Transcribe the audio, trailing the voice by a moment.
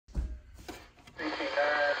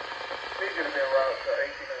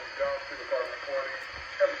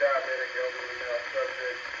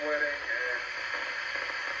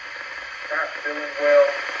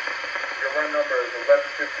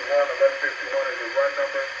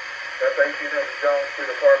That's 1800 Jones Street,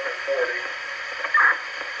 apartment 40.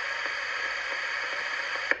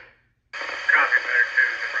 Copy, Medic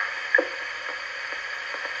 2,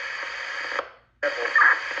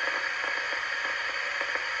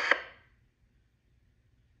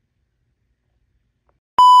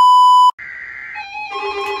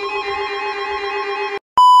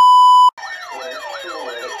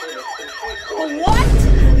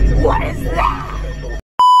 What is that?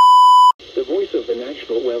 The voice of the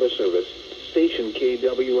National Weather Service, station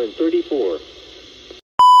KWN 34.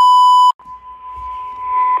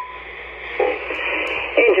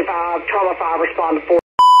 Engine 5, Trauma 5, respond to 4.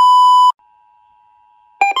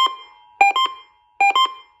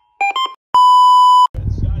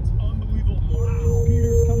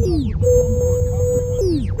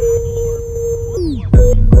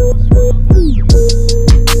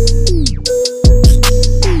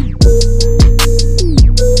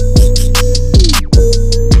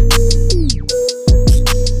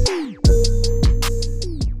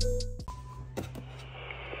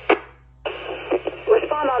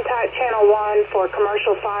 Channel 1 for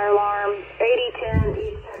commercial fire alarm, 8010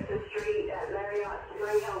 East Texas Street at Marriott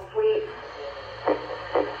Springhill Suite.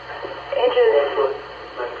 Engine,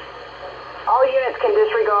 all units can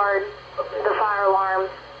disregard the fire alarm.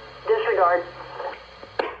 Disregard.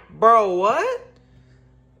 Bro, what?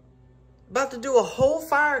 About to do a whole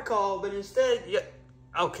fire call, but instead, yeah,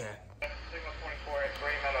 okay. Signal 24 at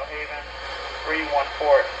Green Meadow Haven,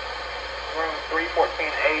 314, room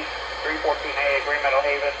 314A, 314A at Green Meadow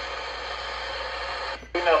Haven.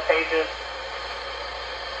 Email pages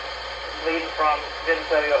leading from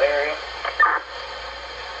Benton area.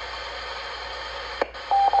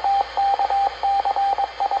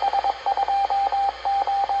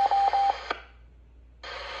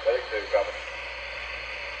 Medic 2, copy.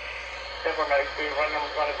 10 for Medic 2, run number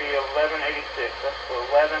is going to be 1186. That's for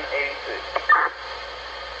 1186.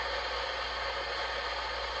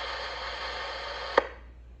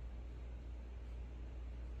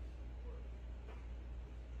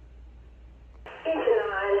 Engine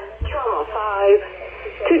 9, Trauma 5,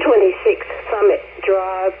 226 Summit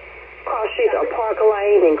Drive, cross streets on Park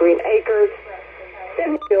Lane in Green Acres.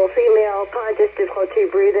 70-year-old female, conscious, difficulty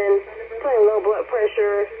breathing, feeling low blood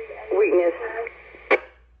pressure, weakness.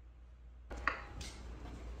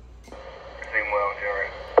 Well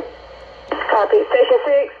generator. Copy. Station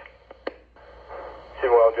 6.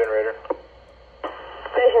 Well generator.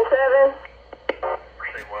 Station 7.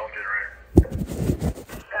 Receive well generator.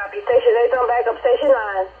 Copy. Station 8 on backup. Station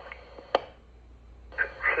 9.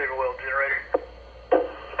 Receive well generator.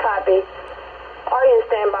 Copy. Are you in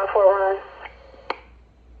standby for a run?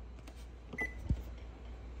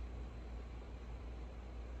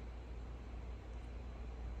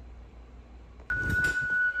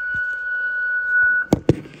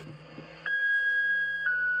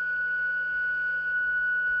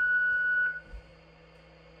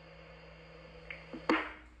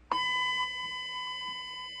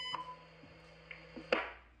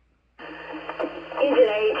 Engine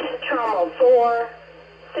 8, Trauma 4,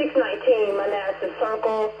 619 Manassas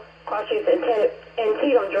Circle, cross streets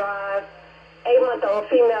Antietam Drive, 8-month-old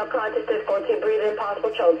female, conscious, difficulty breathing,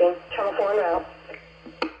 possible choking. Trauma 4 en route.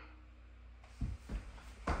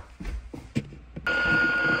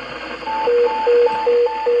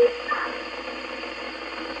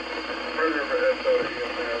 Further for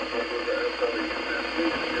SWEMS, over the SWEMS,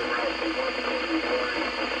 your route to 121,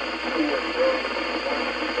 Stewart Road,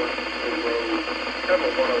 121 Road, have a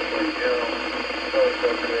 103L, code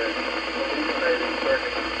subject, hallucinating,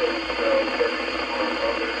 searching for police cells, searching to harm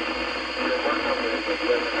others. Your run number is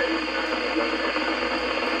 1189, 1189.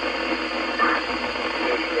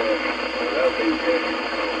 That'll be good.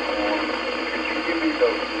 Could you give me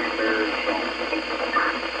those three bears on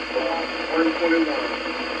 121?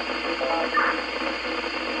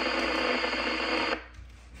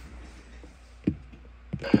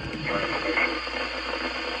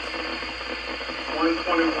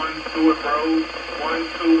 121 Stewart Road,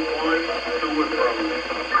 121 Stewart Road.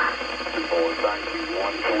 Boy, thank you,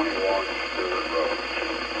 121 Stewart Road.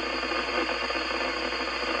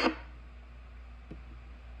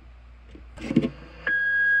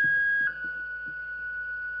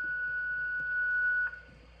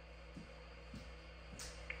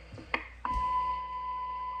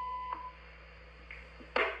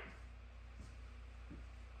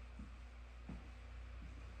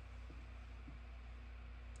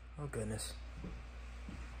 Oh, goodness.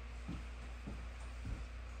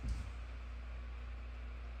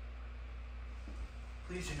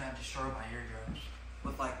 Please do not destroy my eardrums.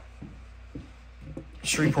 Look like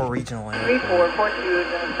Shreveport Regional Airport.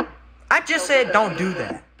 I just said don't do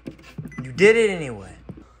that. You did it anyway.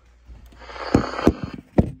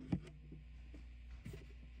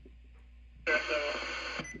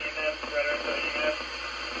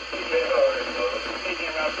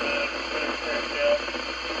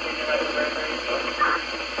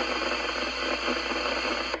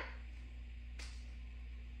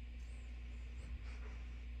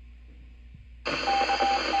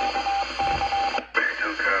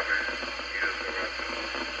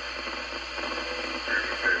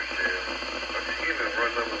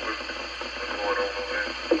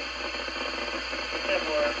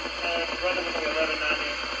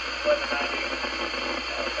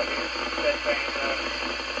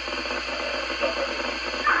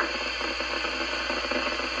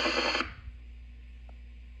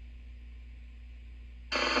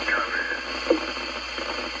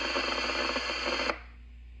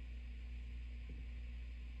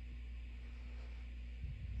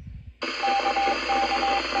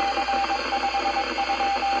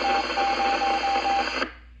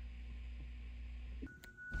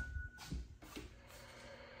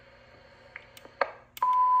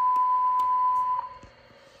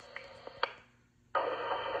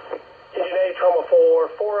 Trauma 4,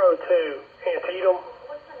 402, Antietam.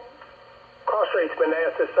 Cross streets,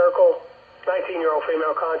 Manassas Circle. 19-year-old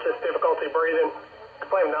female conscious, difficulty breathing,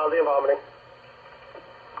 complaint of nausea and vomiting.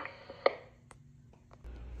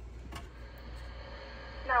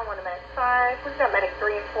 Now 1 minute 5. We've got medic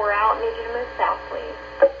 3 and 4 out. Need you to move south, please.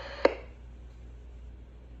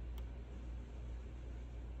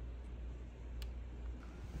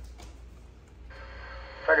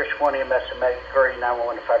 Parish EMS and Medic 3,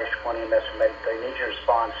 911 to Parish EMS and Medic 3. Need you to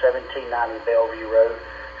respond 1790 Bellevue Road,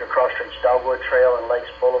 your cross streets Dogwood Trail and Lakes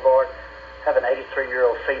Boulevard. Have an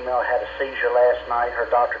 83-year-old female had a seizure last night. Her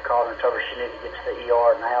doctor called her and told her she needed to get to the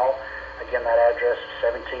ER now. Again, that address is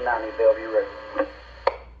 1790 Bellevue Road.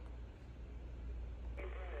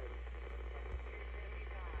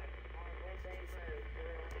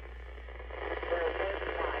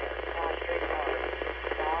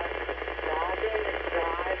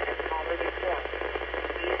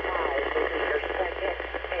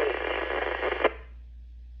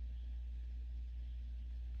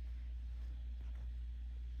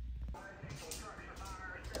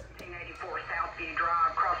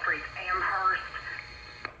 Drive, cross streets, Amherst.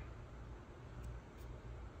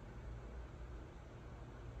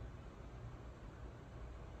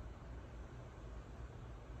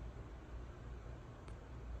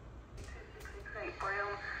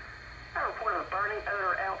 Brown. I report a burning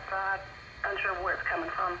odor outside. Unsure where it's coming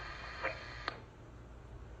from.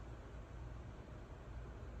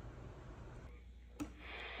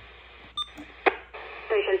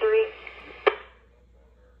 Station 3.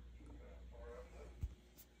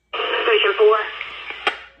 Station 4.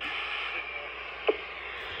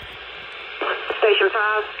 Station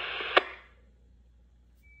 5.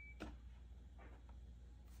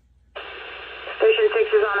 Station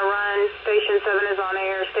 6 is on a run. Station 7 is on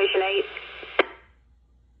air. Station 8.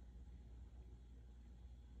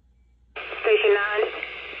 Station 9.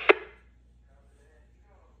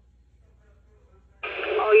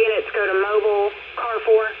 All units go to mobile. Car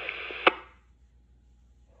 4.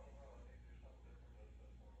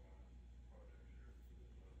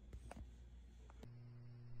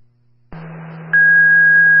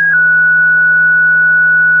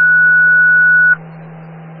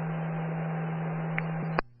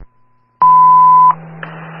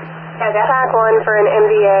 Attack 1 for an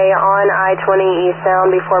MVA on I-20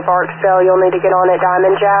 eastbound before Barksdale. You'll need to get on at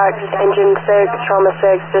Diamond Jack. Engine 6, Trauma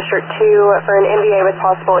 6, District 2 for an MVA with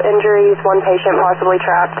possible injuries. 1 patient possibly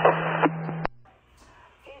trapped.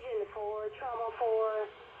 Engine 4, Trauma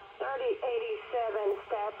 4, 3087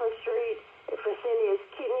 Stafford Street. Fresenius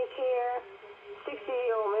Kidney Care.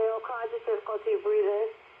 60-year-old male, conscious, difficulty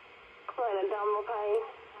breathing. Complaint abdominal pain.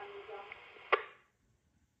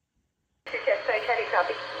 Yes, stage, how do you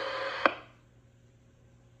copy?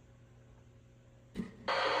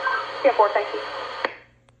 Yeah, 4, thank you.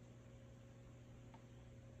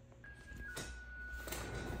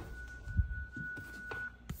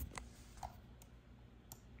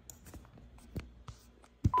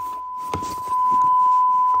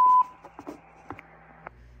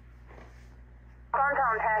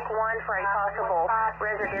 Contact 1 for a possible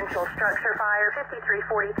residential structure fire,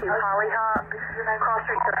 5342 Hollyhock, cross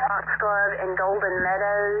streets of Foxglove and Golden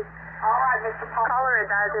Meadows. Caller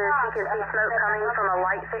advises he can see smoke coming from a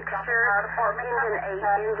light fixture. Engine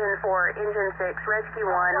 8, Engine 4, Engine 6, Rescue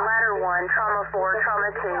 1, Ladder 1, Trauma 4, Trauma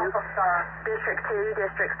 2, District 2,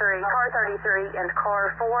 District 3, Car 33, and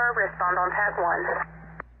Car 4. Respond on TAC 1.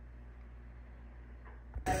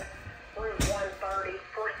 Room 130,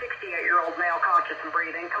 468-year-old conscious and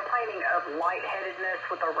breathing, complaining of lightheadedness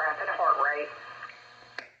with a rapid heart rate.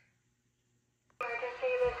 Emergency,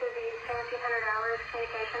 this is the 1700 hours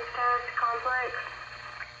communications test complex.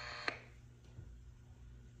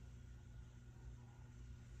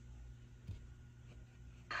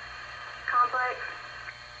 Complex.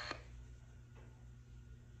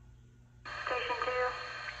 Station 2.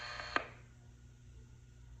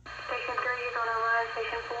 Station 3 is on our line.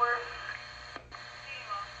 Station 4.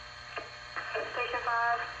 Station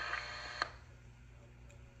 5.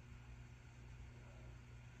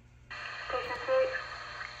 Station 6.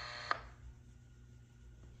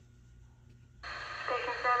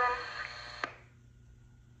 Station 7.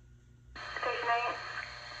 Station 8.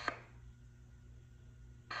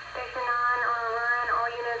 Station 9 on a run. All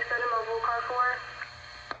units go to mobile car 4.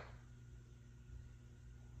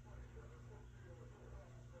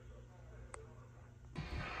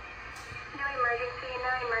 No emergency,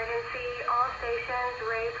 no emergency. All stations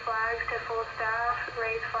raise flags to full staff.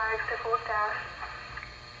 Raise flags to full staff.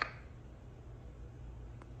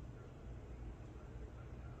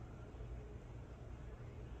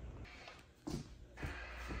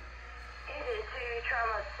 Engine 2,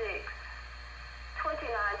 trauma 6.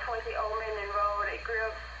 2920 Old Minden Road at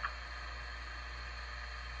Grips.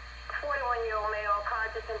 41-year-old male,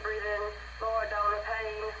 conscious and breathing, lower abdominal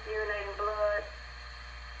pain, urinating blood.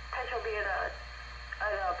 Patient will be an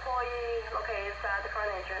employee located inside the front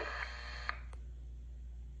entrance.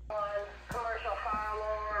 One commercial fire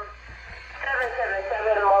alarm.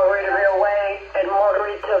 777 Margaritaville Way at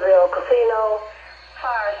Margaritaville Casino.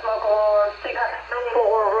 Fire smoke alarm.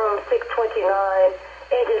 694 room 629.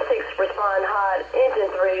 Engine 6 respond hot.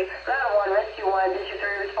 Engine 3 ladder 1 rescue 1. Dixie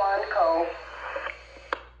 3 respond cold.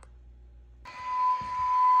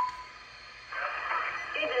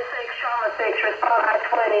 Engine 6 trauma 6 respond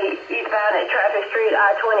I-20 eastbound at Traffic Street.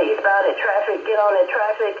 I-20 eastbound at Traffic. Get on at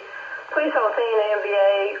Traffic. Please hold scene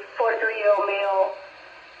MVA. 43-year-old male.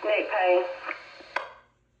 Neck pain.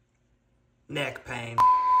 Neck pain.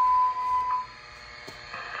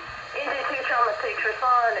 Engine 2 trauma 6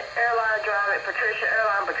 respond. Airline driver Patricia.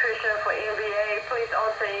 Airline Patricia for MVA. Please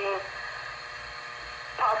on scene.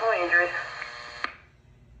 Possible injuries.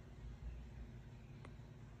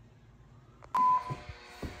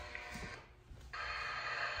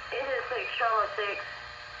 Engine 6 trauma 6.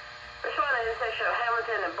 Respond to intersection of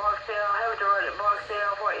Hamilton and Barksdale. Hamilton Road at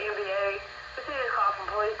Barksdale for MVA. Receive a call from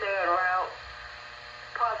police there en route.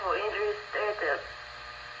 Possible injuries there at the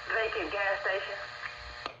vacant gas station.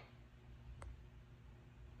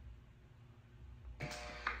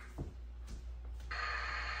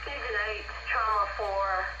 Engine 8, trauma 4.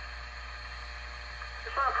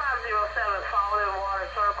 Respond 507, falling in water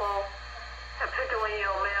circle. Have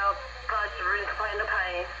 51-year-old male, conscious breathing, complaining of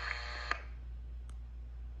pain.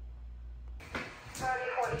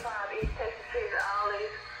 3045 East Texas Street at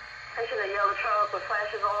Ollie's. Patient in a yellow truck with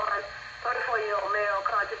flashes on. 34-year-old male,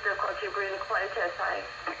 conscious difficulty breathing, complaining chest pain.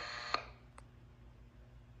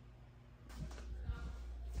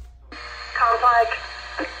 Complex.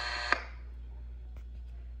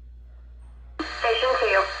 Station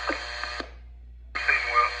 2.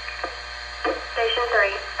 Station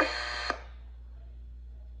 3.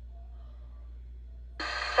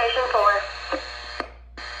 Station 4.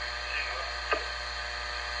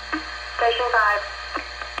 Station 5.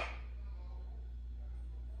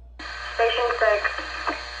 Station 6.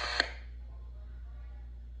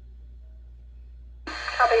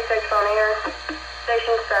 Copy 6 on air.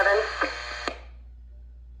 Station 7.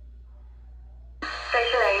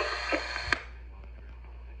 Station 8.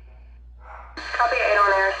 Copy 8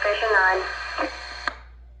 on air. Station 9.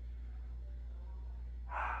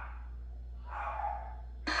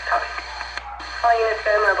 Copy. All units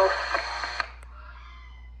go mobile.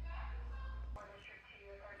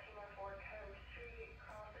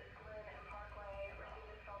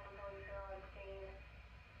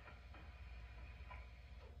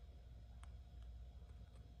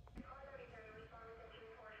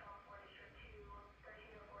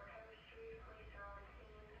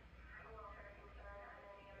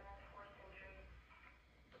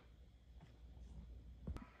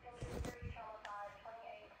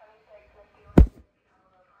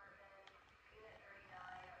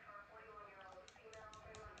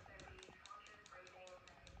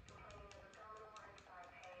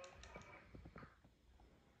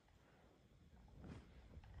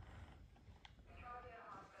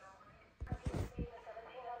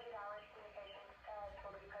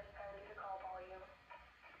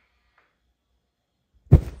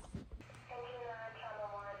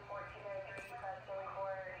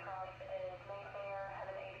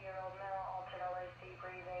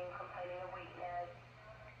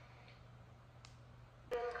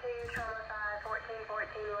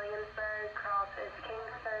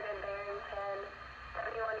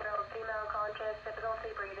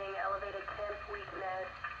 difficulty breathing, elevated temp, weakness.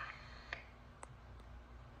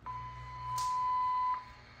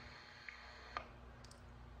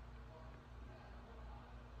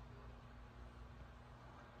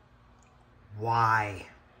 Why?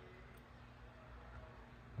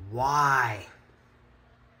 Why?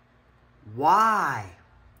 Why?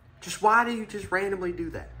 Just why do you just randomly do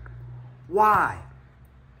that? Why?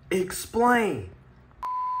 Explain.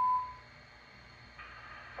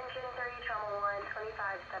 Engine 3, Trauma 1,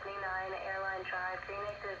 2579, Airline Drive, Green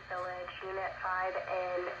Acres Village, Unit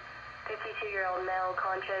 5N, 52-year-old male,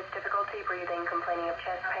 conscious, difficulty breathing, complaining of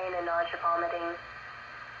chest pain and nausea, vomiting.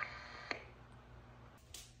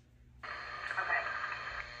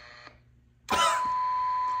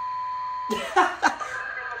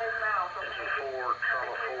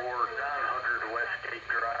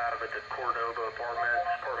 Cordova Apartments,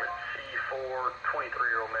 Apartment C4,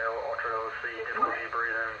 23-year-old male, ultra low C, difficulty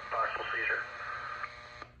breathing, possible seizure.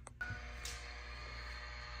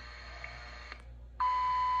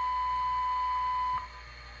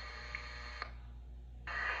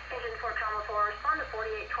 Engine 4, Trauma 4, respond to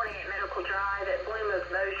 4828 Medical Drive at Bloom of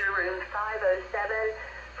Bossier, room 507,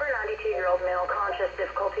 for a 92-year-old male, conscious,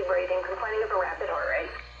 difficulty breathing, complaining of a rapid heart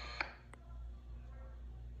rate.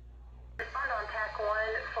 Respond on TAC 1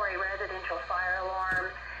 for a residential fire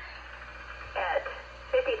alarm at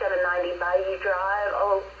 5790 Bayou Drive.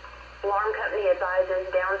 Alarm company advises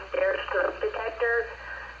downstairs smoke detector.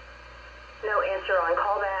 No answer on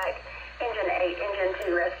callback. Engine 8, Engine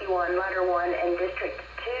 2, Rescue 1, Ladder 1, and District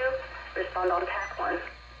 2. Respond on TAC 1.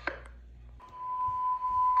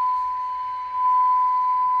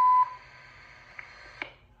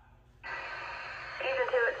 Engine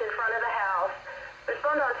 2, it's in front of the house.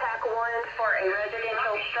 Respond on TAC 1 for a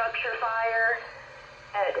residential structure fire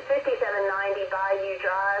at 5790 Bayou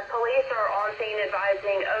Drive. Police are on scene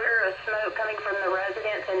advising odor of smoke coming from the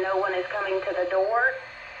residence and no one is coming to the door.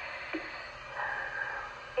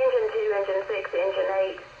 Engine 2, Engine 6, Engine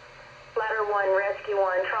 8, Ladder 1, Rescue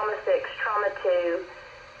 1, Trauma 6, Trauma 2,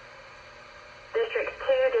 District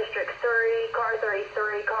 2, District 3, Car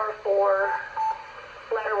 33, Car 4,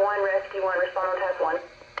 Ladder 1, Rescue 1, respond on TAC 1.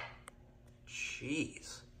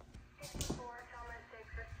 Jeez. 4, Trauma 6,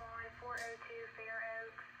 respond 402 Fair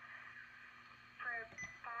Oaks for a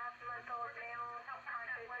 5-month-old male,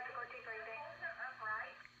 conscious, difficulty breathing.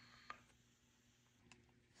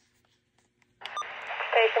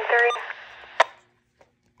 Station 3.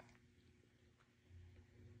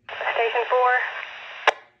 Station 4.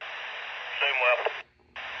 Same well.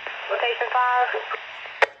 Station 5.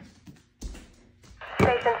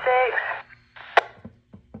 Station 6.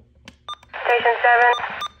 Station 7.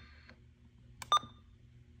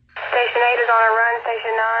 Station 8 is on a run.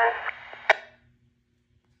 Station 9.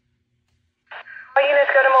 All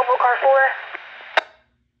units go to mobile car 4.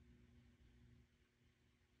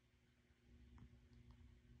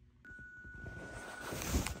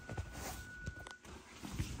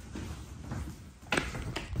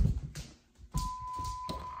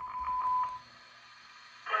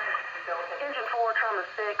 Engine 4, Trauma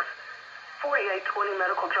 6, 4820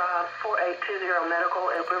 Medical Drive, 4820 Medical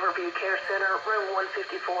at Riverview Care Center, room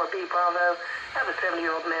 154B Bravo. Have a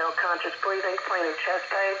 70-year-old male, conscious breathing, complaining chest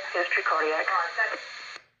pain, history cardiac.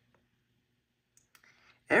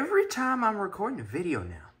 Every time I'm recording a video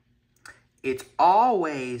now, it's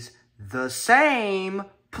always the same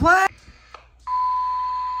play.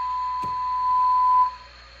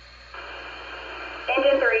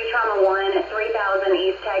 Engine 3, Trauma 1, 3000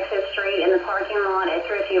 East Texas Street in the parking lot at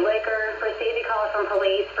Thrifty Liquor. Received a call from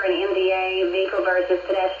police for an MDA, vehicle versus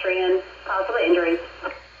pedestrian, possible injuries.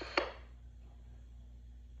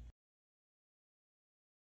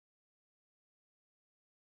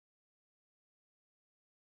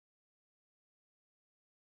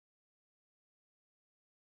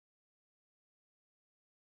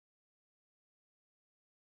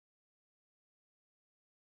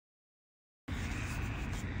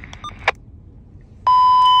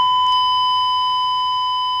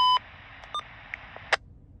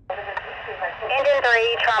 Engine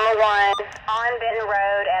 3, Trauma 1, on Benton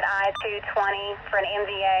Road at I-220 for an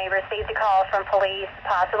MVA. Received a call from police,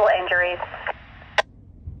 possible injuries.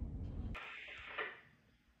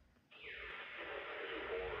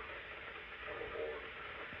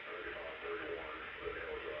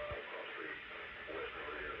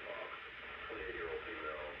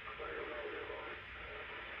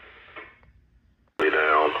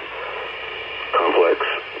 Down. Complex.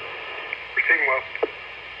 Receiving well.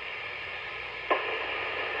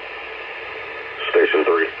 Station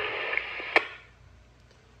 3.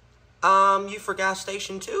 You forgot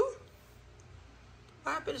Station 2?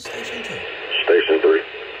 What happened to Station 2? Station 3.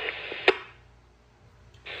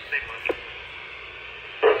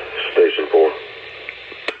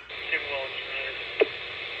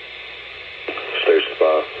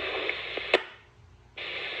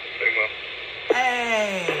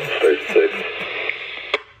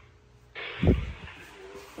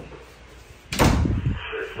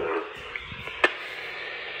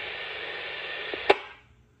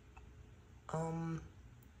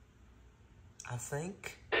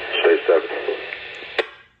 think. State 7.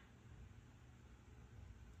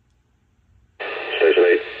 Station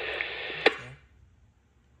 8. Okay.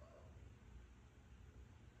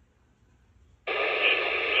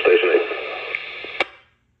 Station 8.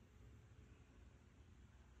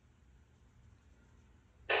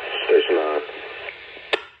 Station 9.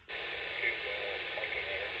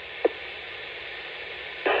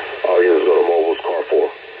 All units go to mobiles, car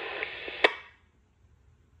 4.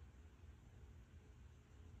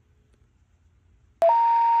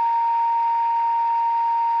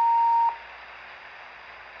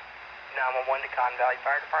 To Cotton Valley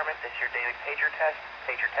Fire Department. This is your daily pager test.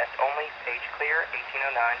 Pager test only. Page clear.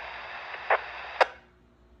 1809.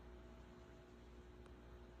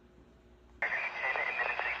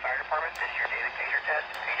 Minden City Fire Department. This is your daily pager test.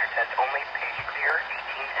 Pager test only. Page clear.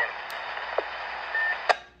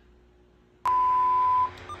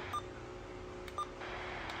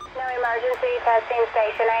 1810. No emergency. Testing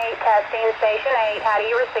Station 8. Testing Station 8. How do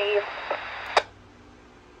you receive?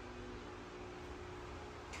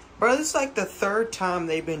 Bro, this is like the third time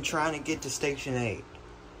they've been trying to get to Station 8.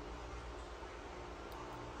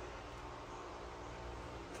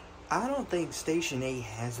 I don't think Station 8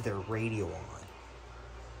 has their radio on.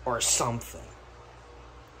 Or something.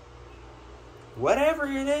 Whatever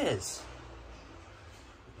it is,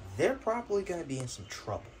 they're probably going to be in some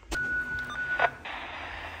trouble.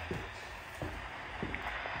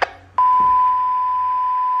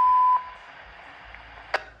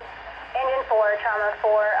 Trauma 4,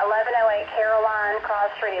 1108 Caroline, cross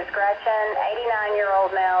street is Gretchen, 89-year-old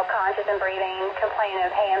male, conscious and breathing, complaining of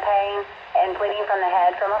hand pain and bleeding from the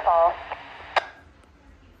head from a fall.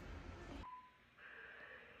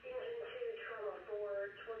 Engine 2, Trauma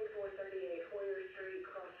 4, 2438 Hoyer Street,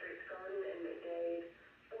 cross streets Garden and McDade,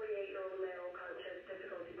 48-year-old male, conscious,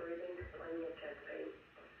 difficulty breathing, complaining of chest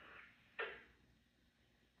pain.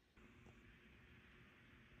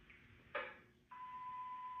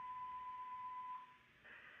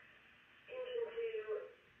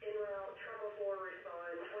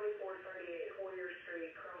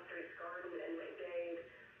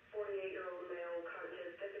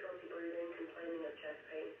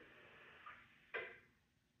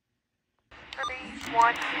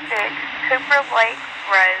 One 6 Cooper Lake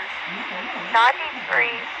Road,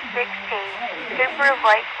 9316 Cooper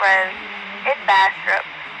Lake Road in Bastrop.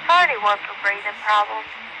 Priority 1 for breathing problems.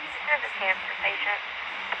 This is a cancer patient.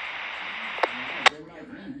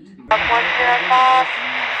 105.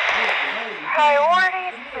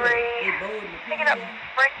 Priority 3. Picking up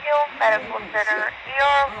Springhill Medical Center,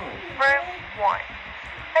 ER Room 1.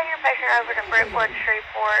 Take your patient over to Brentwood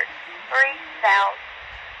Shreveport 3000.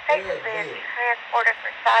 Patient being transported for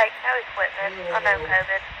site, no equipment, unknown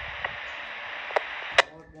COVID.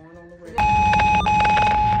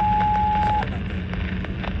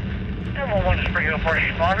 911 to Springhill First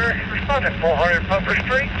Responder. Respond at 400 Puffer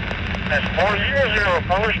Street. That's 400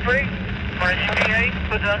 Puffer Street for an EPA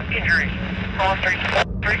with an injury. Cross Street,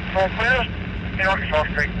 Northwest, and Arkansas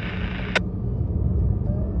Street.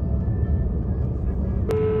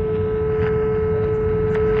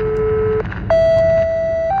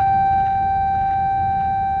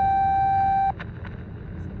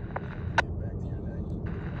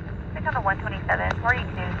 On the 127, 42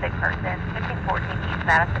 sick person, 1514 East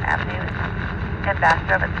Madison Avenue in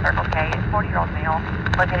Bastrop at Circle K, 40-year-old male,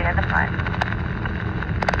 located in the front.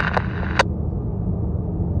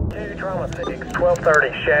 2 Trauma 6,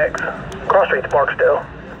 1230 Shacks, Cross Street, Barksdale.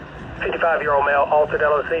 55-year-old male, altered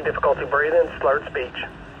LOC, difficulty breathing, slurred speech.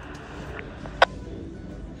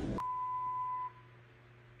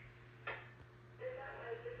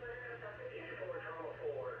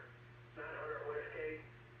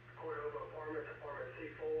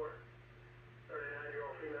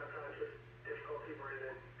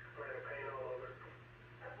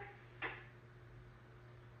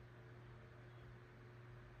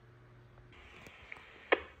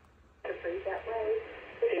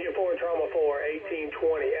 Engine 4, Trauma 4,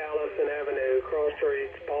 1820 Allison Avenue, Cross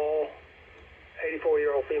Streets, Paul.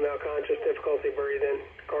 84-year-old female, conscious, difficulty breathing,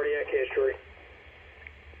 cardiac history.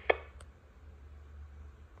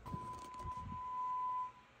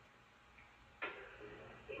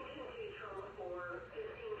 Engine 2, Trauma 4,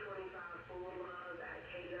 1525 Boulevard at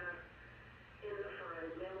Cada, in the front,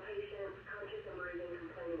 male patient, conscious and breathing,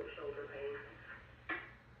 complaining of shoulder pain.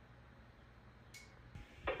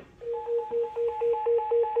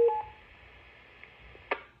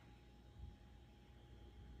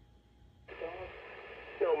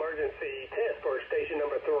 No emergency. Test for station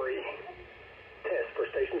number 3.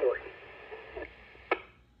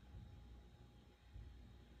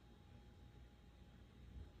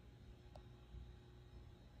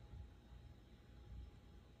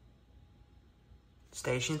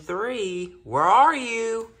 Station 3, where are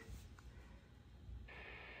you?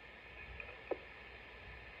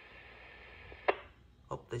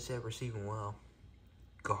 Oh, they said receiving well.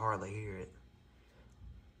 Could hardly hear it.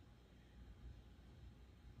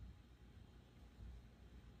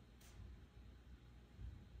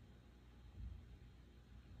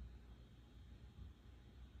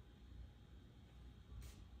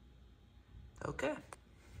 Okay.